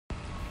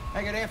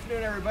Hi, good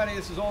afternoon, everybody.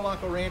 This is Old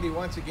Uncle Randy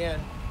once again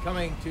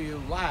coming to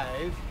you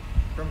live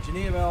from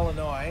Geneva,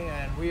 Illinois,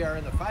 and we are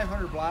in the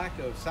 500 block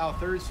of South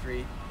 3rd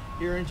Street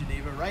here in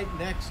Geneva, right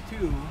next to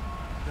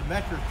the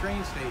Metro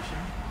train station.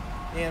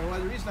 And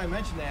the reason I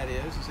mention that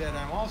is that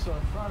I'm also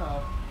in front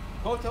of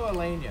Cotto A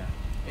Legna,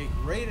 a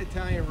great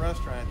Italian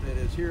restaurant that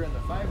is here in the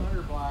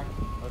 500 block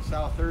of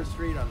South 3rd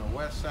Street on the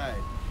west side.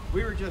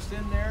 We were just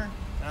in there,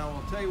 and I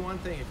will tell you one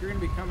thing: if you're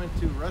going to be coming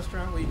to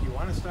Restaurant Week, you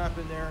want to stop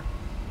in there.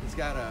 It's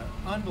got an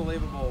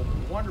unbelievable,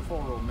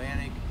 wonderful,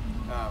 romantic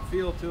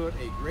feel to it,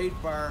 a great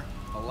bar,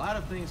 a lot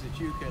of things that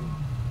you can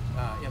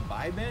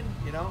imbibe in,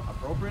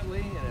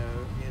 appropriately,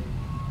 and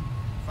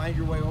find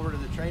your way over to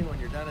the train when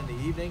you're done in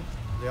the evening.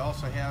 They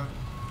also have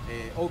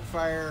a oak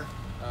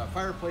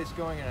fireplace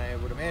going, and I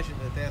would imagine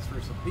that that's for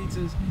some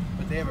pizzas,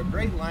 but they have a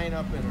great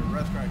lineup in a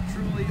restaurant,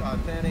 truly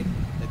authentic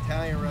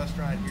Italian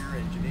restaurant here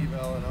in Geneva,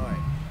 Illinois.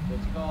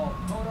 It's called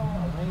Cotto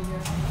A Legna,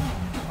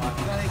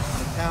 authentic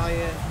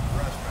Italian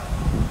restaurant.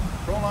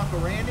 For Old Uncle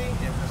Randy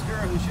and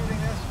Mascara, who's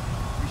shooting this,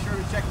 be sure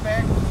to check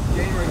back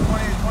January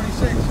 20th and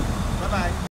 26th.